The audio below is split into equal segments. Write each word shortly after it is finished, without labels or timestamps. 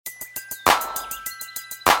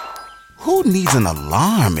Who needs an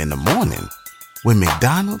alarm in the morning when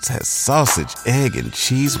McDonald's has sausage, egg, and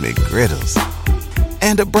cheese McGriddles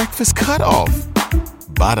and a breakfast cutoff?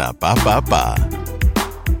 Ba-da-ba-ba-ba.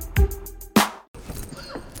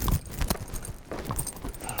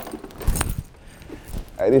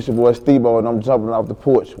 Hey, this your boy Stebo, and I'm jumping off the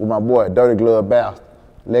porch with my boy Dirty Glove Bastard.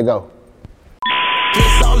 Let go.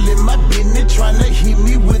 It's all in my business, tryna hit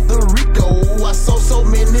me with the Rico. I saw so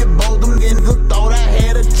many bold them niggas thought I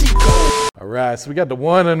had a Chico. All right, so we got the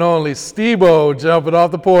one and only Stebo jumping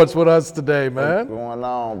off the porch with us today, man. What's going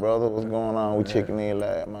on, brother? What's going on? We checking in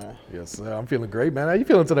live, man. Yes, sir. I'm feeling great, man. How you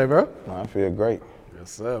feeling today, bro? I feel great.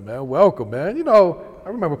 Yes, sir, man. Welcome, man. You know, I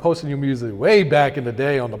remember posting your music way back in the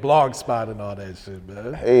day on the blog spot and all that shit,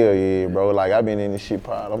 man. Hell yeah, bro. Like, I've been in this shit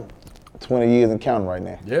probably 20 years and counting right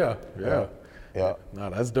now. Yeah. Yeah. Nah,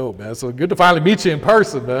 that's dope, man. So good to finally meet you in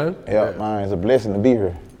person, man. Yeah, man. It's a blessing to be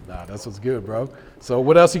here. Nah, that's what's good, bro. So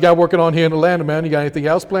what else you got working on here in Atlanta, man? You got anything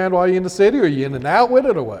else planned while you're in the city, or you in and out with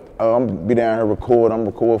it, or what? I'm gonna be down here record. I'm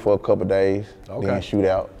record for a couple days, Okay. then shoot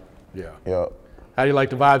out. Yeah. Yeah. How do you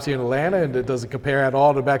like the vibes here in Atlanta, and does it compare at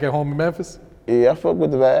all to back at home in Memphis? Yeah, I fuck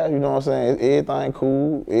with the vibe, you know what I'm saying? Everything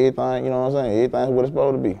cool, everything, you know what I'm saying? Everything's what it's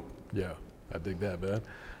supposed to be. Yeah, I dig that, man.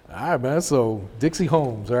 All right, man. So Dixie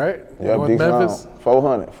Homes, right? Yeah, North Dixie Memphis. Home,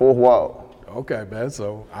 400, fourth wall. Okay, man.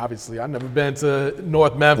 So obviously, I've never been to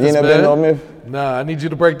North Memphis, You ain't never man. been to North Memphis? Nah, I need you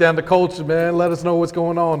to break down the culture, man. Let us know what's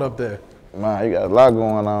going on up there. Man, you got a lot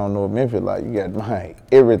going on in North Memphis. Like, you got, man,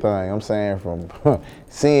 everything. I'm saying from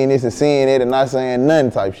seeing this and seeing it and not saying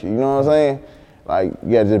nothing type shit. You know what I'm saying? Like,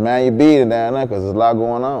 you got to just mind your business down there because there's a lot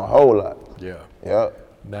going on, a whole lot. Yeah. Yep.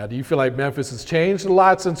 Now, do you feel like Memphis has changed a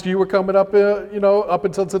lot since you were coming up, up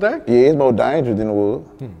until today? Yeah, it's more dangerous than it was.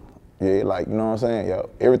 Yeah, like, you know what I'm saying? Yeah,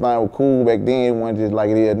 everything was cool back then. It wasn't just like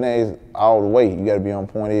it is now. It's all the way. You got to be on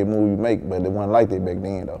point every move you make, but it wasn't like that back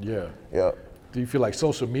then, though. Yeah. Yeah. Do you feel like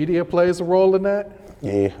social media plays a role in that?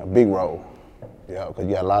 Yeah, a big role. Yeah, because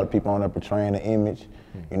you got a lot of people on there portraying the image.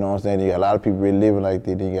 You know what I'm saying? You got a lot of people really living like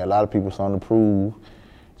that. Then you got a lot of people something to prove,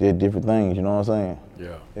 just different things. You know what I'm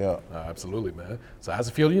saying? Yeah. Absolutely, man. So how's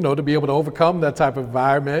it feel, to be able to overcome that type of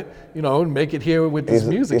environment, and make it here with this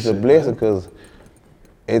music It's shit, a blessing because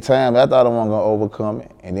at times I thought I wasn't going to overcome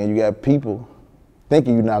it. And then you got people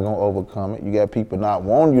thinking you're not going to overcome it. You got people not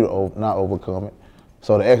wanting you to not overcome it.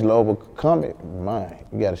 So to actually overcome it, man,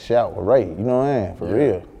 you got to shout with Ray. You know what I mean? For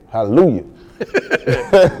real. Hallelujah.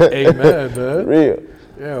 Amen, man. Real.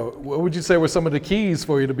 Yeah. What would you say were some of the keys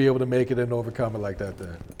for you to be able to make it and overcome it like that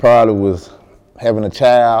then? Probably was having a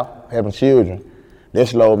child, having children. That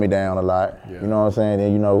slowed me down a lot. Yeah. You know what I'm saying?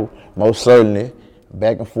 And most certainly,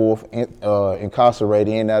 back and forth,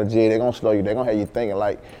 incarcerated, in and out of jail, they're going to slow you. They're going to have you thinking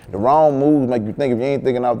like the wrong moves make you think if you ain't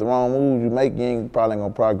thinking out the wrong moves you make, you ain't probably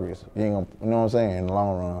going to progress. You ain't going to, you know what I'm saying, in the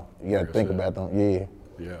long run. You got to think about them.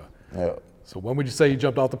 Yeah. So when would you say you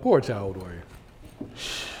jumped off the porch? How old were you?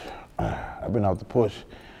 I've been off the porch.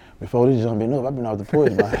 Before this jumping up, I've been off the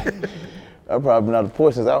porch, man. I've probably been off the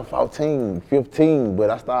porch since I was 14, 15, but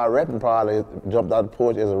I started rapping probably, jumped out the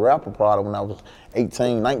porch as a rapper probably when I was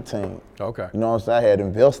 18, 19. Okay. You know what I'm saying? I had an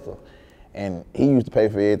investor, and he used to pay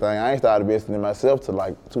for everything. I ain't started investing in myself till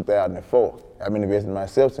like 2004. I've been investing in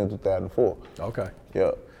myself since 2004. Okay.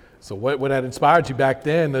 Yeah. So what had inspired you back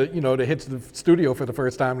then to hit the studio for the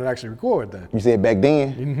first time and actually record then? You said back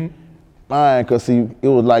then? Mm-hmm. Man, cause see, it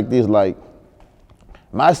was like this, like,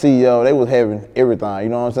 my CEO, they was having everything, you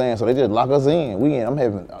know what I'm saying? So they just lock us in. I'm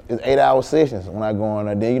having, it's 8-hour sessions when I go on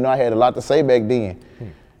there. Then, I had a lot to say back then.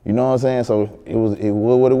 You know what I'm saying? So it was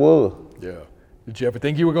what it was. Yeah. Did you ever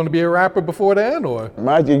think you were going to be a rapper before then, or?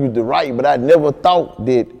 I just used to write, but I never thought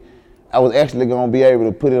that I was actually going to be able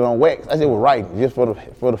to put it on wax. I just was writing, just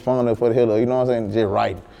for the fun of, for the hell of, you know what I'm saying? Just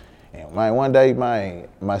writing. And man, one day, he was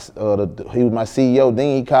my CEO.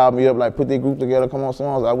 Then he called me up like, put this group together, come on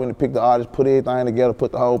songs. I went and picked the artists, put everything together,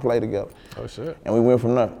 put the whole play together. Oh shit. And we went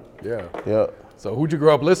from there. Yeah. Yeah. So who'd you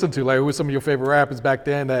grow up listening to? Like, who were some of your favorite rappers back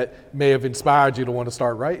then that may have inspired you to want to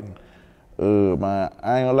start writing? Man,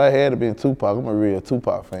 I ain't gonna lie, it had to be Tupac. I'm a real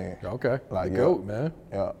Tupac fan. Okay. Like, the GOAT, man.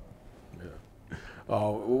 Yeah.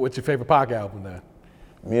 What's your favorite Pac album then?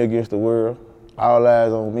 Me Against the World, All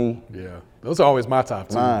Eyes on Me. Yeah. Those are always my top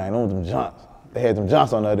two. Mine, those them Johnts. They had them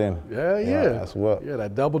Johnts on there then. Yeah. That's what. Yeah,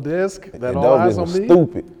 that double disc, that All double Eyes disc on was Me.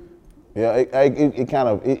 Stupid. Yeah, it kind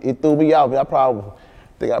of threw me out. I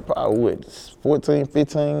think I probably 14,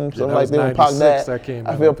 15, something like that when Pac died. That came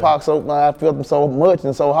I feel Pac I felt him so much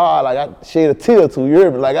and so hard, like I shed a tear or two, you hear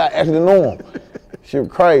me? Like I actually know him. Shit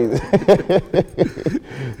was crazy.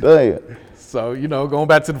 Damn. So, going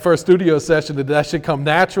back to the first studio session, did that shit come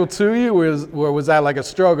natural to you, or was that like a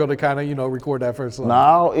struggle to kind of, record that first song?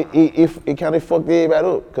 No, it kind of fucked everybody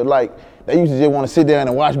up. Cause like, they used to just want to sit down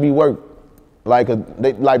and watch me work. Like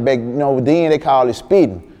back, then they call it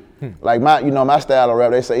spitting. Like my style of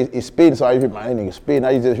rap, they say it's spitting, so I hear my nigga spitting.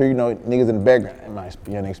 I used to hear, niggas in the background, my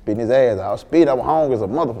nigga spitting his ass out. I was spitting, I was hungry as a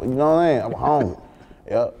motherfucker, you know what I'm saying? I was hungry,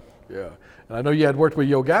 yeah. Yeah, and I know you had worked with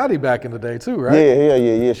Yo Gotti back in the day too, right?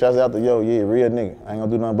 Yeah. Shouts out to Yo, real nigga. I ain't gonna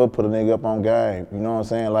do nothing but put a nigga up on game, you know what I'm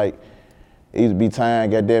saying? Like, it used to be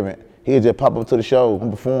time, goddamn it. He'd just pop up to the show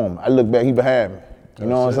and perform. I look back, he behind me, you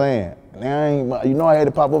know what I'm saying? Now I had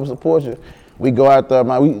to pop up as a Porch. We go out there,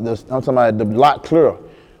 I'm talking about the lot clear.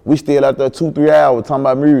 We still out there 2-3 hours talking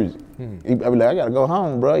about music. I be like, I gotta go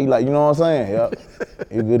home, bro. He like, you know what I'm saying? Yeah,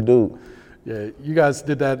 he a good dude. Yeah, you guys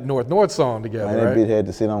did that North song together, Man, that right? bitch had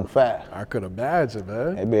to sit on fire. I could imagine,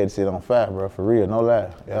 man. That bitch had to sit on fire, bro, for real, no lie.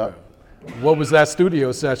 Yeah. What was that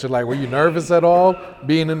studio session like? Were you nervous at all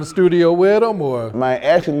being in the studio with him, or? Man,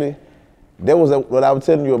 actually, that was what I was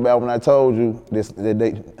telling you about when I told you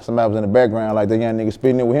somebody was in the background, like the young nigga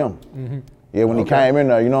spitting it with him. Yeah, when he came in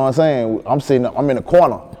there, you know what I'm saying? I'm in the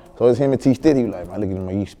corner. So it's him and T Steady. He like, man, look at him,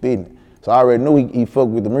 man, he spitting. So I already knew he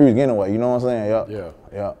fucked with the music anyway, you know what I'm saying?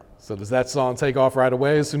 Yeah. So does that song take off right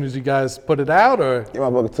away as soon as you guys put it out, or? That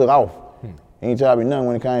motherfucker took off. He ain't try to be nothing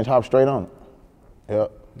when he came hop straight on it. Yeah.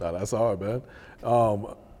 No, that's hard, man.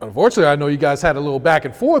 Unfortunately, I know you guys had a little back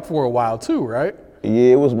and forth for a while too, right?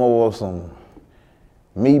 Yeah, it was more of some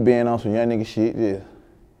me being on some young nigga shit, just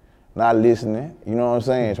not listening, you know what I'm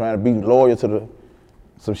saying? Trying to be loyal to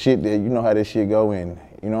some shit that you know how this shit go in.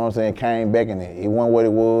 You know what I'm saying? Came back and it wasn't what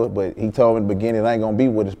it was, but he told me in the beginning it ain't gonna be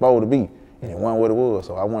what it's supposed to be. And it wasn't what it was,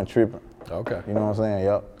 so I wasn't tripping. Okay. You know what I'm saying?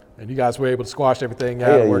 Yup. And you guys were able to squash everything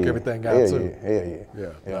out and work everything out too.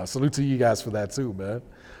 Hell Yeah. Salute to you guys for that too, man.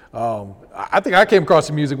 I think I came across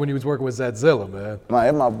the music when he was working with Zilla, man. Man,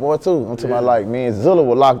 that's my boy too. I'm talking about like me and Zilla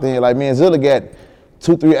were locked in. Like me and Zilla got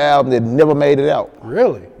 2-3 albums that never made it out.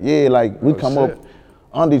 Really? Yeah, like we come up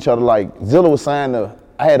under each other. Like Zilla was signed to,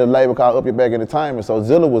 I had a label called Up Your Back in the Time, and so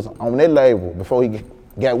Zilla was on that label before he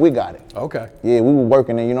got it. Okay. Yeah, we were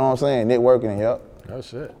working it, you know what I'm saying? Networking, yup. Oh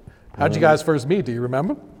shit. How'd you guys first meet? Do you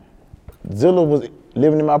remember? Zilla was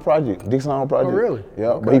living in my project, Dixon Home project. Oh, really? Yeah,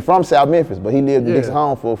 Okay. but he from South Memphis, but he lived in Dixon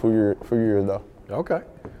Home for a few years though. Okay.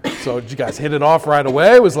 So did you guys hit it off right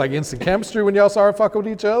away? It was like instant chemistry when y'all started fucking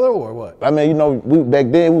with each other, or what? I mean, you know,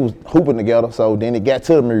 back then we was hooping together, so then it got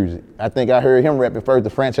to the music. I think I heard him rapping first, the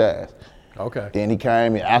franchise. Okay. Then he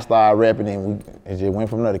came and I started rapping, and it just went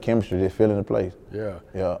from there. The chemistry just fell into place. Yeah.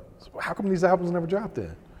 Yeah. So how come these albums never dropped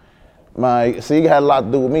then? See, it had a lot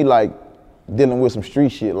to do with me, like dealing with some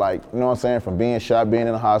street shit, like, you know what I'm saying, from being shot, being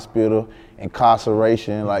in the hospital,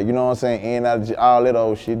 incarceration, like, you know what I'm saying, in and out of all that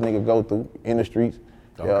old shit niggas go through in the streets.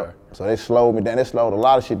 Okay. Yeah. So they slowed me down. They slowed a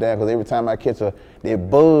lot of shit down, because every time I catch that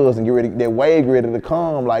buzz and that wave ready to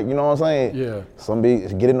come, like, you know what I'm saying? Yeah. Some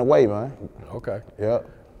beats get in the way, man. Okay. Yeah.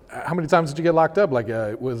 How many times did you get locked up? Like,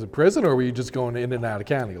 was it prison, or were you just going in and out of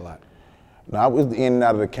county a lot? No, I was in and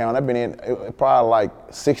out of the county. I've been in probably like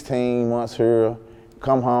 16 months here,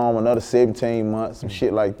 come home another 17 months, some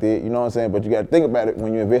shit like that, you know what I'm saying? But you gotta think about it,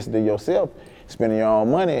 when you invest in yourself, spending your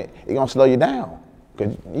own money, it gonna slow you down.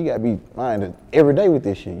 Cause you gotta be minded every day with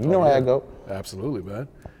this shit. You know how it go. Absolutely, man.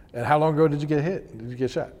 And how long ago did you get hit? Did you get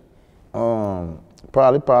shot?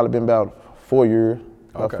 Probably been about 4 years.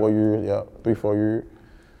 About Okay. 4 years, yeah, 3-4 years.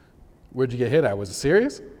 Where'd you get hit at? Was it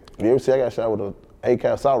serious? You ever see I got shot with an AK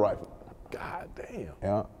assault rifle? God damn.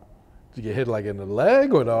 Yeah. Did you get hit like in the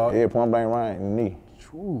leg or the? Yeah, point blank right in the knee.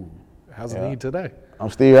 Ooh, how's the knee today? I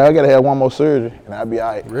gotta have one more surgery and I'll be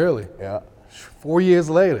all right. Really? Yeah. 4 years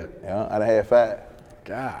later. Yeah, I done had 5.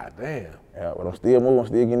 God damn. Yeah, but I'm still moving, I'm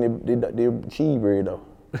still getting the cheese bread though.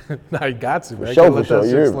 Now you got to, man. sure, Can't let for that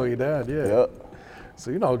sure, shit slow you down. Yeah. Yeah.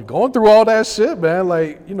 So, going through all that shit, man,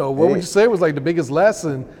 like, what would you say was like the biggest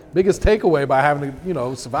lesson, biggest takeaway by having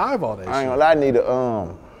to, survive all that I ain't shit? gonna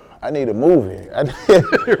lie, I need a movie.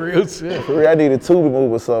 Real shit. For real, I need a Tubi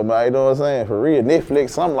movie or something, you know what I'm saying? For real,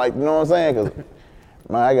 Netflix, something like, you know what I'm saying? Cause,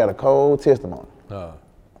 man, I got a cold testimony. For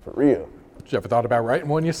real. You ever thought about writing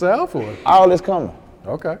one yourself, or? All this coming.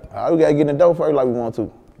 Okay. We gotta get in the door first like we want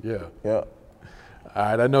to. Yeah. Yeah. All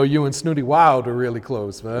right, I know you and Snooty Wild are really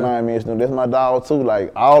close, man. Man, me and Snooty, that's my dog too.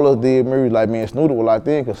 Like, all us did music, like me and Snooty were locked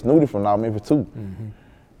in, cause Snooty from North Memphis too. Man,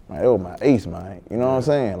 that was my ace, man. You know what I'm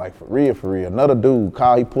saying? Like, for real. Another dude,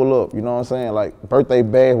 he pull up, you know what I'm saying? Like, birthday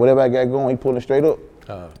bag, whatever I got going, he pulling straight up.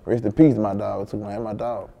 Rest in peace, my dog too, man. That's my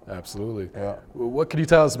dog. Absolutely. Yeah. Well, what can you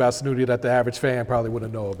tell us about Snooty that the average fan probably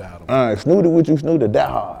wouldn't know about him? Snooty with you, Snooty that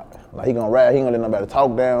hard. Like, he gonna ride, he gonna let nobody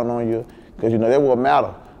talk down on you. Because, you know, that won't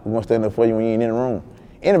matter who's gonna stand up for you when you ain't in the room.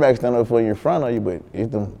 Anybody can stand up for you in front of you, but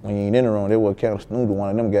it's them, when you ain't in the room, they will count Snooty, one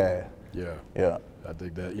of them guys. Yeah. Yeah. I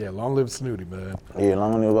dig that. Yeah, long live Snooty, man. Yeah,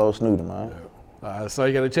 long live old Snooty, man. Yeah. So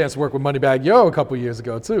you got a chance to work with Moneybagg Yo a couple years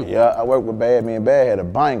ago, too. Yeah, I worked with Bad Me and Bad, had a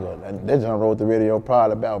banger. That John wrote the radio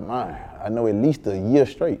probably about mine. I know at least a year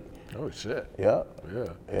straight. Oh, shit. Yeah. Yeah.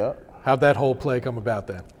 Yeah. How'd that whole play come about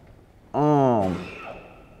then?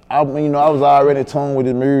 I was already tuned with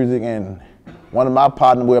his music, and one of my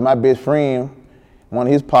partners, my best friend, one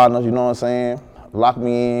of his partners, you know what I'm saying, locked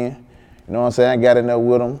me in. You know what I'm saying? I got in there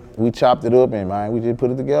with him. We chopped it up, and man, we just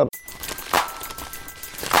put it together.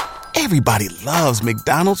 Everybody loves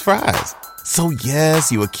McDonald's fries. So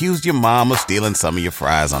yes, you accused your mom of stealing some of your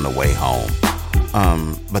fries on the way home.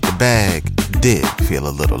 But the bag did feel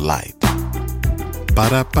a little light.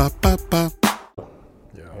 Ba-da-ba-ba-ba.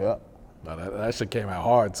 Yeah. No, that shit came out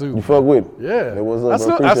hard too. You fuck with it? Yeah. It was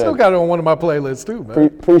up, I still got it on one of my playlists too, man.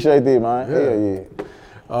 Appreciate that, man. Yeah.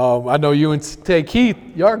 Hell yeah. I know you and Tay Keith,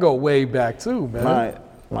 y'all go way back too, man.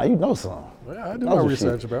 Man, you know something. Yeah, I do my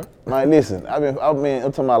research, bro. Man, listen, I'm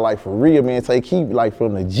talking about like for real, man. Tay Keith like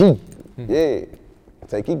from the G. Yeah.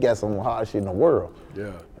 Tay Keith got some hard shit in the world.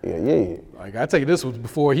 Yeah. Yeah. Like I take it this was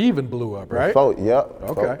before he even blew up, right?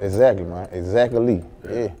 Okay. Exactly, man. Exactly.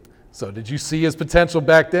 Yeah. So did you see his potential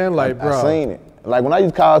back then? Like, bro. I seen it. Like when I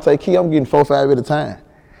used to call Tay Keith, I'm getting 4-5 at a time.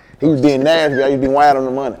 He was being nasty. I used to be whining on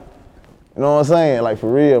the money. You know what I'm saying? Like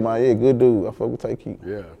for real, man. Yeah, good dude. I fuck with Tay Keith.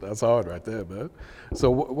 Yeah, that's hard right there, man. So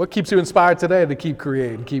what keeps you inspired today to keep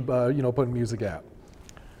creating, keep putting music out?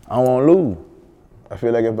 I don't want to lose. I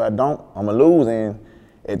feel like if I don't, I'm gonna lose. And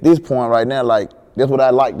at this point right now, like that's what I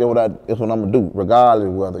like. That's what I'm gonna do, regardless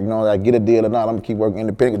of whether I get a deal or not. I'm gonna keep working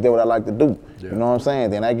independent. That's what I like to do. Yeah. You know what I'm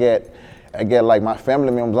saying? Then I get like my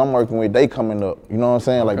family members I'm working with. They coming up. You know what I'm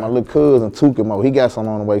saying? Like my little cousin Tukamo, he got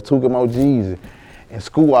something on the way. Tukamo Jeezy. And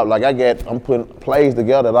school out, like I'm putting plays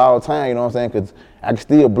together at all time. You know what I'm saying? Because I can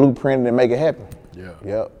still blueprint it and make it happen. Yeah.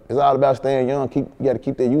 Yep. It's all about staying young. You got to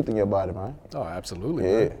keep that youth in your body, man. Oh, absolutely.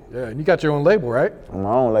 Yeah. Man. Yeah. And you got your own label, right? My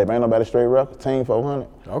own label. Ain't nobody straight record. Team 400.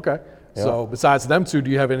 Okay. Yep. So besides them two,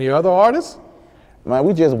 do you have any other artists? Man,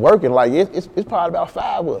 we just working. Like it's probably about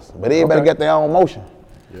 5 of us, but everybody got their own motion.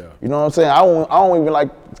 Yeah. You know what I'm saying? I don't even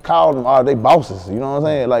like call them they bosses. You know what I'm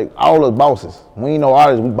saying? Like all us bosses. We ain't no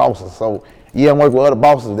artists. We bosses. So yeah, I'm working with other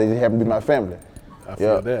bosses. They just happen to be my family. I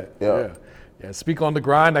feel that. Yeah. Yeah. Speak on the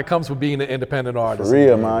grind that comes with being an independent artist. For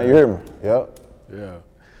real, man. You hear me? Yep. Yeah.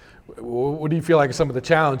 What do you feel like are some of the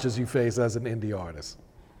challenges you face as an indie artist?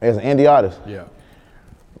 As an indie artist? Yeah.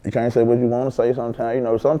 You can't say what you want to say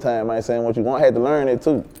sometimes. Sometimes I ain't saying what you want. I had to learn it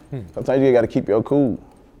too. Sometimes you got to keep your cool.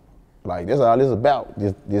 Like, that's all this about.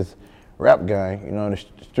 This rap game, the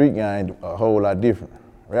street game, a whole lot different.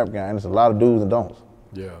 Rap game, there's a lot of do's and don'ts.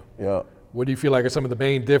 Yeah. Yeah. What do you feel like are some of the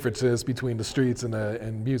main differences between the streets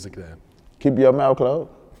and music then? Keep your mouth closed.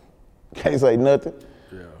 Can't say nothing.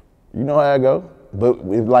 Yeah. You know how I go. But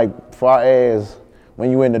it's like far as when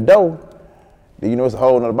you in the door, it's a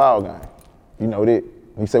whole nother ball game. You know that.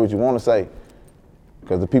 You say what you want to say.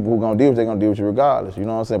 Because the people who gonna deal with you, they gonna deal with you regardless. You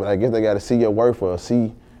know what I'm saying? But I guess they gotta see your worth or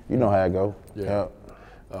see, you know how I go. Yeah.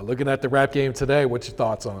 Looking at the rap game today, what's your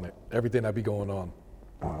thoughts on it? Everything that be going on.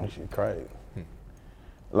 Oh, this shit crazy.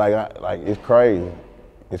 Like it's crazy.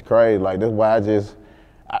 It's crazy. Like that's why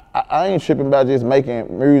I ain't tripping about just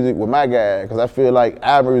making music with my guy, because I feel like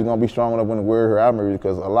our music's gonna be strong enough when the world hear our music,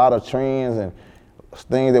 because a lot of trends and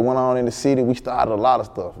things that went on in the city, we started a lot of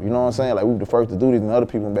stuff. You know what I'm saying? Like we were the first to do this and other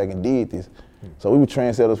people back and did this. So we were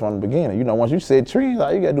trendsetters from the beginning. Once you said trends,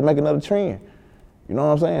 all you gotta do make another trend. You know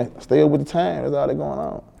what I'm saying? Stay up with the time, that's all that going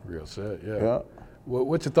on. Real shit, yeah. Yeah.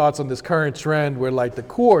 What's your thoughts on this current trend where like the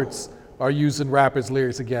courts are using rappers'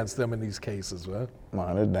 lyrics against them in these cases, man?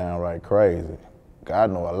 Man, it's downright crazy. I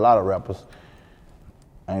know a lot of rappers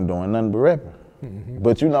ain't doing nothing but rapping.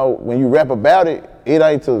 But when you rap about it, it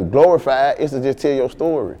ain't to glorify it, it's to just tell your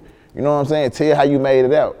story. You know what I'm saying? Tell how you made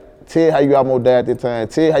it out. Tell how you almost died at the time.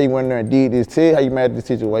 Tell how you went in there and did this. Tell how you made this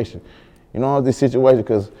situation. This situation,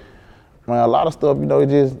 because a lot of stuff, it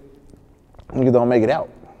just, niggas don't make it out.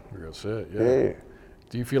 Real shit, yeah.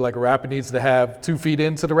 Do you feel like a rapper needs to have 2 feet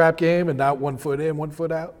into the rap game and not 1 foot in, 1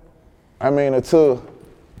 foot out? I mean, until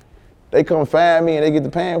they come find me and they get the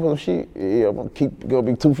paying for some shit, yeah, I'm gonna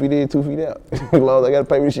be 2 feet in, 2 feet out. As long as I gotta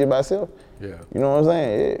pay for this shit myself. Yeah. You know what I'm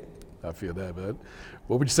saying? Yeah. I feel that, man.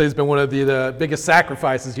 What would you say has been one of the biggest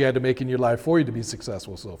sacrifices you had to make in your life for you to be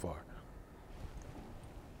successful so far?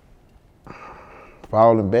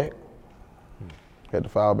 Falling back. Had to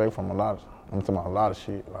fall back from I'm talking about a lot of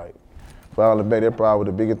shit. Like, falling back, that's probably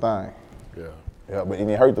the biggest thing. Yeah. Yeah, but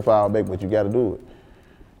it hurt to fall back, but you gotta do it.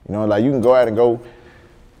 You know, like you can go out and go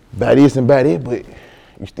buy this and buy that, but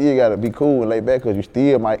you still gotta be cool and lay back because you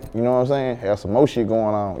still might, you know what I'm saying, have some more shit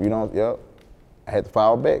going on. You know, I had to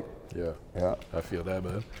fall back. Yeah, I feel that,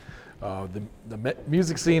 man. The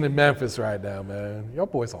music scene in Memphis right now, man, your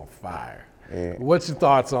boy's on fire. Yeah. What's your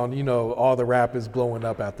thoughts on, you know, all the rappers blowing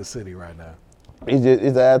up out the city right now?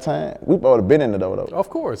 It's our time. We both have been in the door though. Of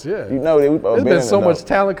course, yeah. You know that we both There's been been in so the door. much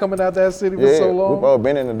talent coming out that city for so long. We both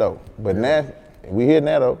been in the door. But now, we here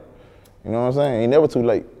now though. You know what I'm saying? Ain't never too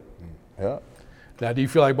late. Yeah. Now, do you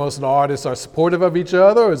feel like most of the artists are supportive of each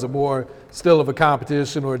other, or is it more still of a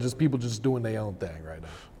competition, or just people just doing their own thing right now?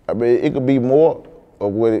 I mean, it could be more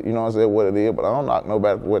of what it, you know what I'm saying, what it is, but I don't knock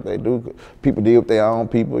nobody for what they do. People deal with their own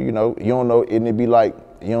people, you know. You don't know, and it be like,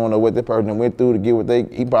 you don't know what that person went through to get what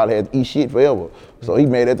he probably had to eat shit forever. So he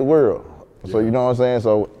made it the world. So you know what I'm saying?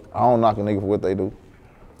 So I don't knock a nigga for what they do.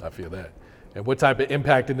 I feel that. And what type of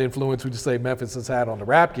impact and influence would you say Memphis has had on the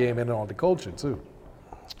rap game and on the culture too?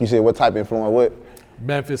 You said what type of influence, what?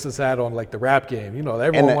 Memphis has had on like the rap game. You know,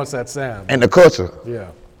 everyone wants that sound. And the culture.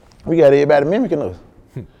 Yeah. We got everybody mimicking us.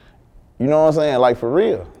 You know what I'm saying? Like for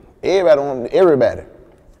real. Everybody.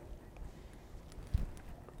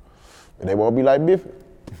 They won't be like Biffy.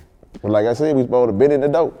 But like I said, we supposed to been in the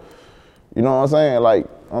dough. You know what I'm saying? Like,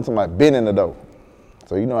 I'm talking about been in the dough.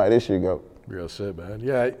 So you know how this shit go. Real shit, man.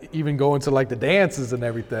 Yeah, even going to like the dances and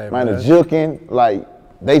everything. Man, the juking, like,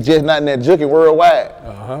 they just not in that juking worldwide.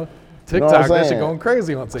 Uh-huh. You know TikTok, what I'm that shit saying? going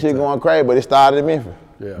crazy on TikTok. Shit going crazy, but it started in Memphis.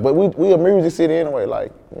 Yeah. But we a music city anyway,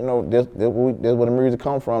 like, you know, that's where the music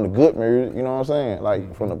come from, the good music, you know what I'm saying?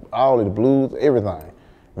 Like, from all of the blues, everything.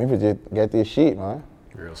 Memphis just got this shit, man.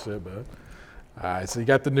 Real shit, man. All right, so you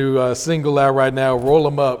got the new single out right now, Roll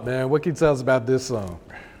 'Em Up, man. What can you tell us about this song?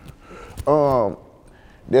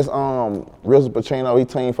 This Rizzo Pacino, he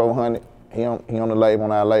Team 400. He on the label,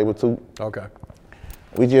 on our label too. Okay.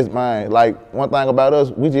 We just, man, like, one thing about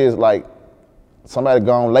us, we just like, somebody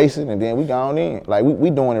gone lacing and then we gone in. Like, we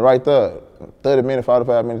doing it right there. 30 minutes,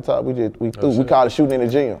 45 minutes top, we through. We call it shooting in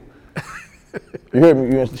the gym. You hear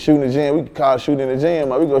me? You shooting in the gym, we call it shooting in the gym.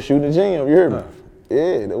 Like, we go shoot in the gym, you hear me?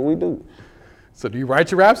 Yeah, that's what we do. So do you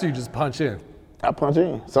write your raps or you just punch in? I punch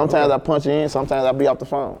in. Sometimes I punch in, sometimes I be off the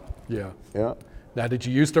phone. Yeah. Yeah. Now, did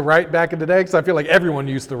you used to write back in the day? Because I feel like everyone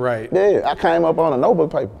used to write. Yeah, I came up on a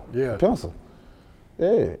notebook paper. Yeah. Pencil.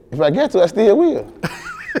 Yeah. If I get to, I still will.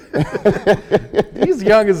 These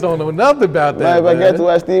youngins don't know nothing about that. Man, if I get to,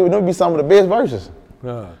 I still will. Them be some of the best verses.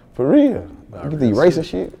 For real. You get the erasing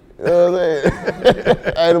shit. You know what I'm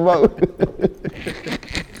saying? Ain't about.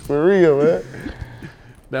 For real, man.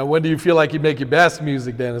 Now, when do you feel like you make your best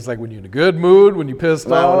music then? It's like when you're in a good mood, when you pissed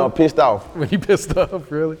Man, when I'm off? pissed off. When you pissed off,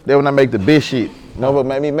 really? Then when I make the best shit. Nobody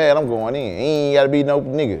make me mad, I'm going in. He ain't gotta be no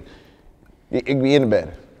nigga. It can be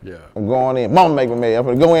anybody. Yeah. I'm going in. Mama make me mad. I'm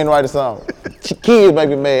finna go in and write a song. Kids make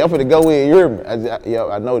me mad. I'm finna go in. You hear me?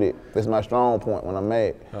 I know that. That's my strong point when I'm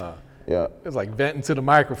mad. Yeah. It's like venting to the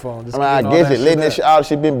microphone. Just I getting all guess it. Letting that shit out.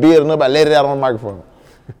 Shit been building up. I let it out on the microphone.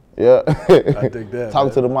 Yeah. I dig that. Talking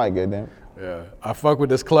man. to the mic, goddamn. Yeah. I fuck with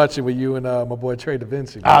this clutching with you and my boy Trey Da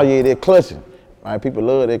Vinci. Oh yeah, they're clutching. Man, people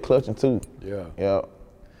love that clutching too. Yeah.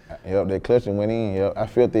 Yep, that clutching went in. Yep. I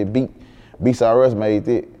felt that beat. BCRS made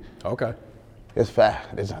it. Okay. It's fast.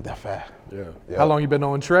 It's not that fast. Yeah. Yep. How long you been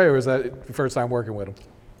on Trey, or is that your first time working with him?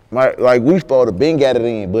 Like we started been got it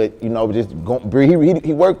in, but you know, just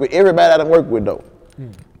he worked with everybody I done worked with though.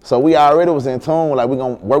 So we already was in tune, like we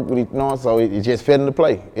gonna work with each other, so it just fell into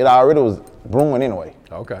play. It already was brewing anyway.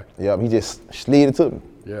 Okay. Yep, he just slid it to me.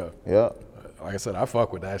 Yeah. Yep. Like I said, I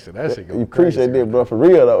fuck with that shit. That shit go You appreciate crazy. that, bro, for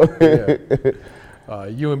real though. Yeah.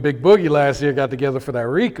 You and Big Boogie last year got together for that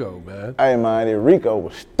Rico, man. Hey man, that Rico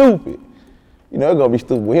was stupid. You know, it's gonna be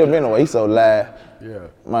stupid with him anyway, he's so live. Yeah.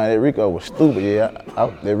 Man, that Rico was stupid, yeah. I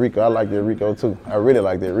like that Rico too. I really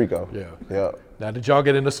like that Rico. Yeah. Yeah. Now, did y'all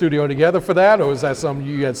get in the studio together for that, or was that something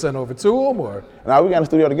you had sent over to him, or? Now we got in the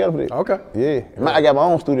studio together for that. Okay. Yeah. I got my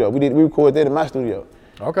own studio. We recorded that in my studio.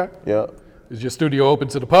 Okay. Yeah. Is your studio open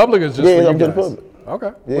to the public, or is it just Yeah, for you open to the guys? public.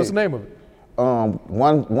 Okay. Yeah. What's the name of it?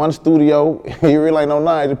 One studio, he really ain't no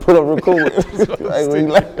nine, just put up record.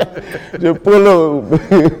 Just pull up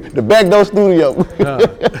the back door studio.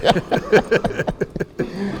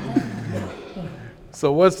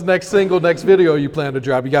 So what's the next single, next video you plan to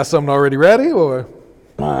drop? You got something already ready, or?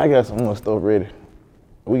 Man, I got some more stuff ready.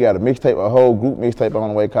 We got a mixtape, a whole group mixtape on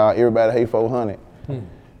the way called Everybody Hate 400.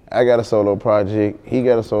 I got a solo project. He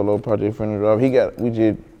got a solo project finna drop. We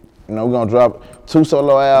just, we're gonna drop 2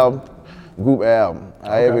 solo albums, group album.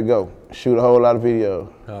 However it go. Shoot a whole lot of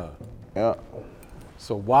videos. Yeah.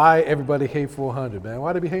 So why everybody hate 400, man?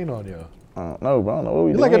 Why they be hating on y'all? I don't know, bro. I don't know what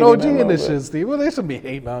we You're doing. like an We OG ain't in this getting shit, Steve. Well, they should be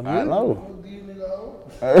hating on you. I know.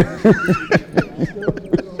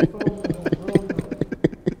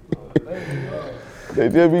 They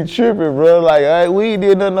just be tripping, bro. Like, all right, we ain't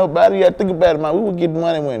did nothing nobody. You gotta think about it, man. We would get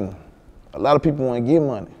money when a lot of people want to get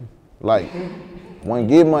money. Like, want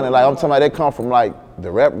to get money. Like, I'm talking about that come from, like, the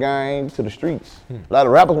rap game to the streets. A lot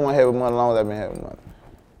of rappers want to have money as long as I've been having money.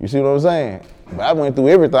 You see what I'm saying? But I went through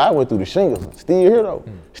everything. I went through the shingles. Still here, though.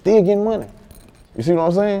 Still getting money. You see what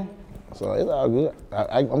I'm saying? So it's all good.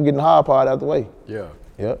 I'm getting the hard part out the way. Yeah.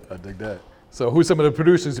 Yep. I dig that. So who's some of the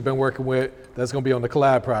producers you've been working with that's going to be on the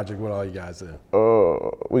collab project with all you guys in?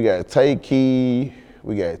 We got Tay Key,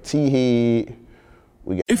 we got T-Head,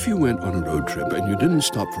 If you went on a road trip and you didn't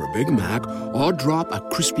stop for a Big Mac or drop a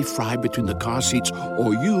crispy fry between the car seats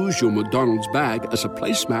or use your McDonald's bag as a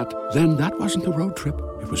placemat, then that wasn't a road trip.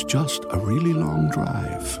 It was just a really long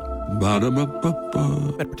drive.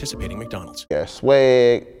 Ba-da-ba-ba-ba. At participating McDonald's. got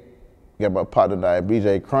Swag, got my partner named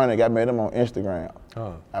BJ Chronic. I met him on Instagram.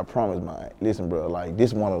 I promise, man. Listen, bro, like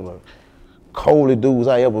this one of the coldest dudes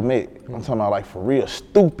I ever met. I'm talking about like for real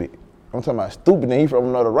stupid. I'm talking about stupid, and he from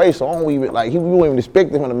another race, so I don't even, like, we wouldn't even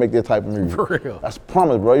expect him to make that type of music. For real. That's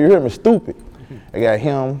promise, bro. You hear me? Stupid. I got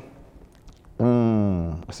him.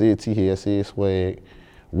 I see T here, I see Swag.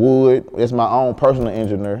 Wood, that's my own personal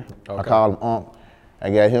engineer. Okay. I call him Unc. I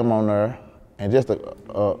got him on there. And just who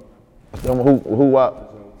I,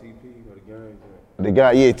 the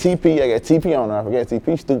guy, yeah, TP, I got TP on there. I forgot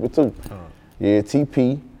TP stupid too. Yeah,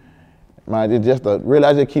 TP. Man, it's just really,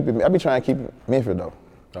 I just keep it, I be trying to keep it Memphis though.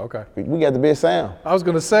 Okay. We got the best sound. I was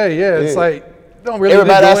going to say, it's Yeah. like, don't really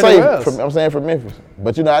Everybody I go say, anywhere else. I'm saying from Memphis.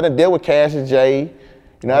 But you know, I done dealt with Cash and Jay. You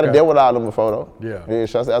know, I done dealt with all of them before though. Yeah. Yeah,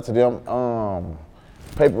 shouts out to them.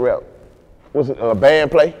 Paper Rap. What's it, Band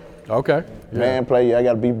Play? Okay. Yeah. Band Play, yeah, I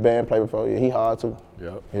got to beat Band Play before. Yeah, he hard too.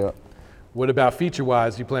 Yep. Yeah. What about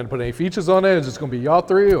feature-wise? You plan to put any features on there? Is it going to be y'all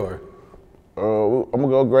three, or? I'm gonna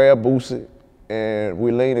go grab Boosie, and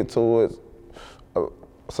we leaning towards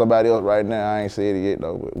somebody else right now. I ain't said it yet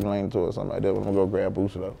though, but we leaning towards somebody else. I'm gonna go grab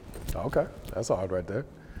Boosie though. Okay, that's hard right there.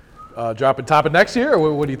 Dropping top of next year,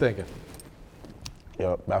 or what are you thinking?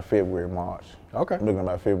 Yeah, about February, March. Okay. I'm looking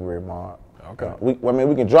about February, March. Okay.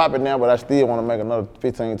 We can drop it now, but I still want to make another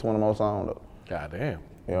 15, 20 more songs though. God damn.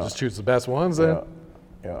 Yeah. Just choose the best ones then?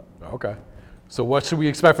 Yeah. Okay. So what should we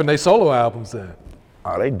expect from their solo albums then?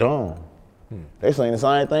 Oh, they dumb. They sing the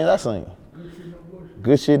same thing I sing.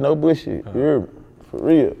 Good shit, no bullshit. You hear me? For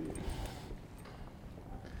real.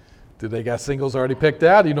 Do they got singles already picked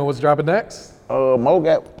out? Do you know what's dropping next? Mo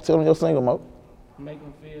tell me your single, Mo. Make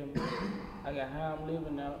them feel me. I got How I'm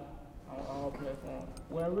Living out on all platforms.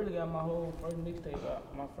 Well, I really got my whole first mixtape out,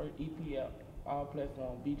 my first EP out, all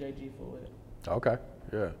platforms, BJG for it. Okay,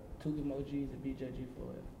 yeah. Tuki Mo G's and BJG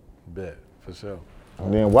for it. Bet, for sure.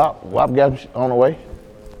 And then WAP got him on the way.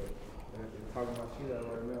 Talking about shit out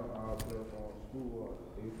right now, all platforms, school,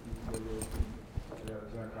 got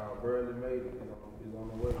a joint called Barely Made It, is on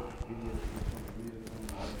the way.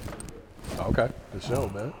 Okay, for sure,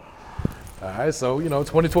 man. All right, so,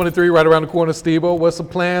 2023 right around the corner, Stebo. What's some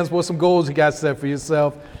plans, what's some goals you got set for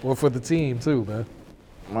yourself or for the team too, man?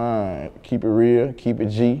 Man, keep it real, keep it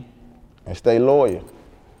G, and stay loyal.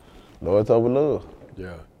 Loyalty over love.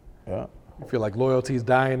 Yeah. Yeah. You feel like loyalty's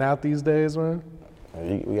dying out these days, man?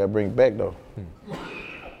 We gotta bring it back though.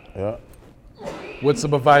 Yeah. What's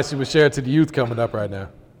some advice you would share to the youth coming up right now?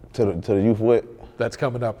 To the youth what? That's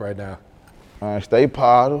coming up right now. Stay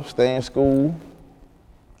positive, stay in school.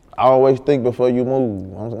 Always think before you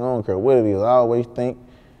move. I don't care what it is. Always think.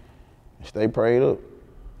 Stay prayed up.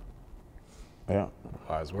 Yeah.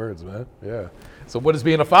 Wise words, man. Yeah. So what has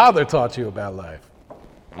being a father taught you about life?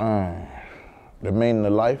 The meaning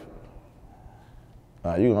of life.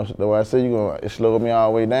 The way I said it slowed me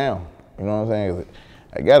all the way down. You know what I'm saying?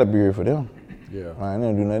 I gotta be here for them. Yeah. I ain't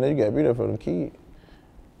never do nothing. You gotta be there for them kids.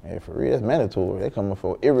 Yeah, for real, it's mandatory. They coming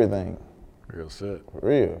for everything. Real shit. For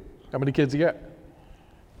real. How many kids you got?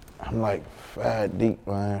 I'm like 5 deep,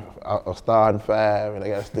 man. I'm starting 5, and I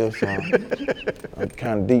got still some. I'm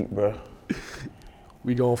kind of deep, bro.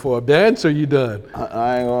 We going for a bench or you done?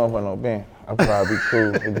 I ain't going for no bench. I'll probably be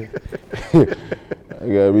cool. I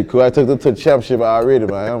gotta be cool. I took them to the championship already,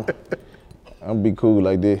 man. I'm be cool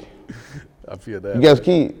like this. I feel that. You got a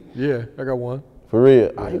kid? Yeah, I got one. For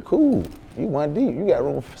real? Oh, you cool. You 1 deep. You got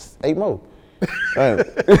room for 8 more. I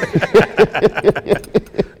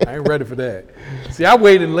ain't ready for that. See, I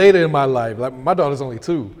waited later in my life. Like my daughter's only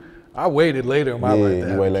 2. I waited later in my life.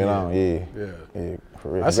 Yeah, you wait later on. Yeah. Yeah. For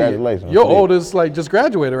real. I see. Congratulations. Your oldest just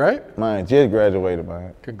graduated, right? Mine just graduated,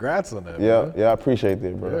 man. Congrats on that. Yeah, man. yeah, I appreciate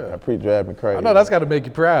that, bro. Yeah. I driving me crazy. I know that's got to make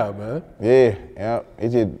you proud, man. Yeah. It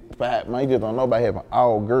just, man, you just don't know about having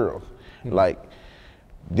all girls. Like,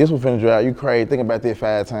 this one finna drive you crazy. Think about that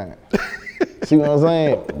 5 times. See what I'm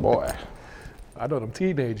saying? Boy. I know them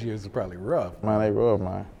teenage years are probably rough. Man, they rough,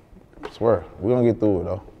 man. I swear. We're gonna get through it,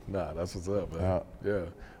 though. Nah, that's what's up, man. Yeah.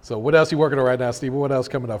 So what else you working on right now, Steve? What else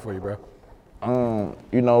coming up for you, bro?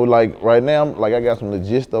 Like right now, like I got some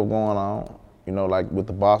legit stuff going on. Like with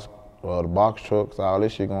the box trucks, all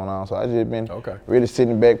this shit going on. So I just been really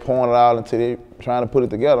sitting back, pouring it all into it, trying to put it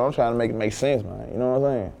together. I'm trying to make it make sense, man. You know what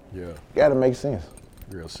I'm saying? Yeah. Gotta make sense.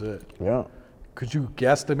 Real shit. Yeah. Could you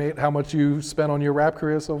guesstimate how much you spent on your rap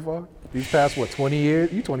career so far? These past, 20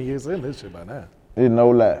 years? You 20 years in this shit by now. It's no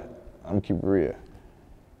lie. I'm gonna keep it real.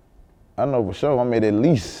 I know for sure I made at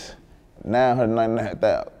least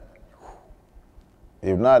 $999,000.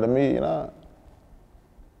 If not $1 million,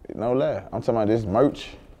 no lie. I'm talking about this merch.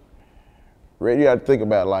 You gotta think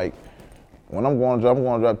about when I'm going to drop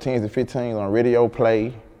 10s and 15s on radio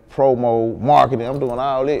play, promo, marketing. I'm doing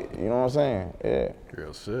all that. You know what I'm saying? Yeah.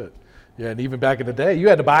 Real shit. Yeah, and even back in the day, you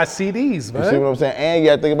had to buy CDs, man. You see what I'm saying? And you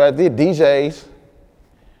gotta think about this, DJs,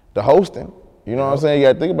 the hosting. You know what I'm saying? You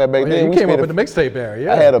gotta think about back then. You came up in the mixtape era,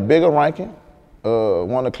 yeah. I had a bigger ranking.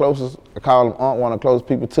 One of the closest, I call him Aunt, one of the closest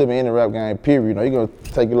people to me in the rap game, period. He gonna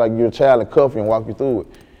take you like you're a child and cuff you and walk you through it.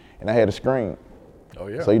 And I had a screen. Oh,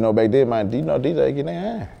 yeah. So, back then, man, DJ get their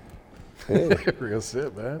hand. Yeah. Real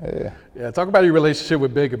shit, man. Yeah. Yeah, talk about your relationship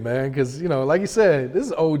with Bigger, man, because, like you said, this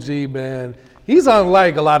is OG, man. He's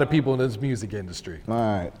unlike a lot of people in this music industry.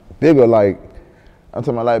 Man, Bigger, I'm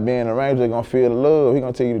talking about being around you, gonna feel the love. He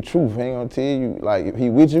gonna tell you the truth. He ain't gonna tell you, if he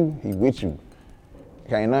with you, he with you.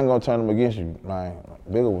 Ain't nothing gonna turn him against you.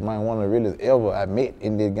 Bigger was one of the realest ever I met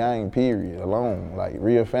in this game, period, alone.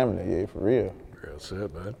 Real family, yeah, for real. Real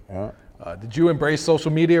shit, man. Yeah. Did you embrace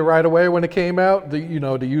social media right away when it came out? To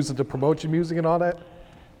use it to promote your music and all that?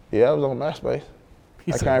 Yeah, I was on MySpace.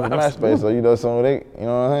 I came from MySpace, so some of it, you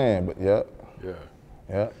know what I'm saying? But yeah. Yeah.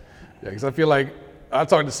 Yeah. Yeah, because I feel like I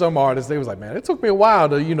talked to some artists, they was like, man, it took me a while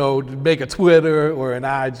to, to make a Twitter or an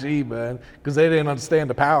IG, man, because they didn't understand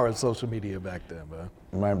the power of social media back then, man.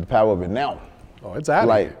 Man, the power of it now. Oh, it's out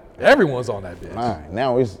of here. Everyone's on that bitch. Man,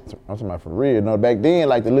 now I'm talking about for real. Back then,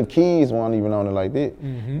 the little kids weren't even on it like that.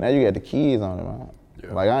 Mm-hmm. Now you got the kids on it, man.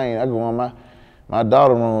 Yeah. I go on my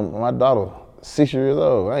daughter room, my daughter 6 years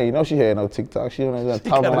old. I ain't know she had no TikTok. She don't even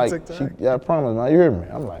talking I promise, man, you hear me?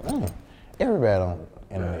 I'm like, man, everybody on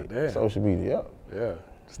internet, social media, Yeah,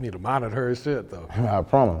 just need to monitor her shit, though. I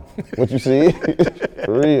promise. What you see,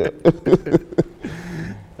 for real.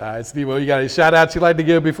 All right, Stebo, you got any shout-outs you'd like to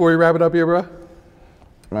give before you wrap it up here, bro?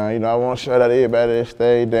 Man, I want to shout out everybody that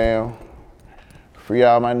stayed down. Free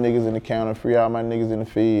all my niggas in the counter, free all my niggas in the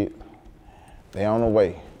field. They on the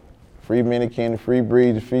way. Free Minikin, free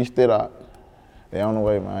Breeze, free Stidot. They on the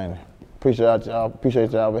way, man. Appreciate y'all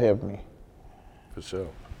for helping me. For sure.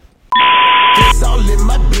 It's all in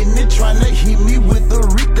my business, tryna hit me with a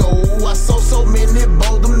Rico. I saw so many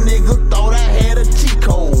bold them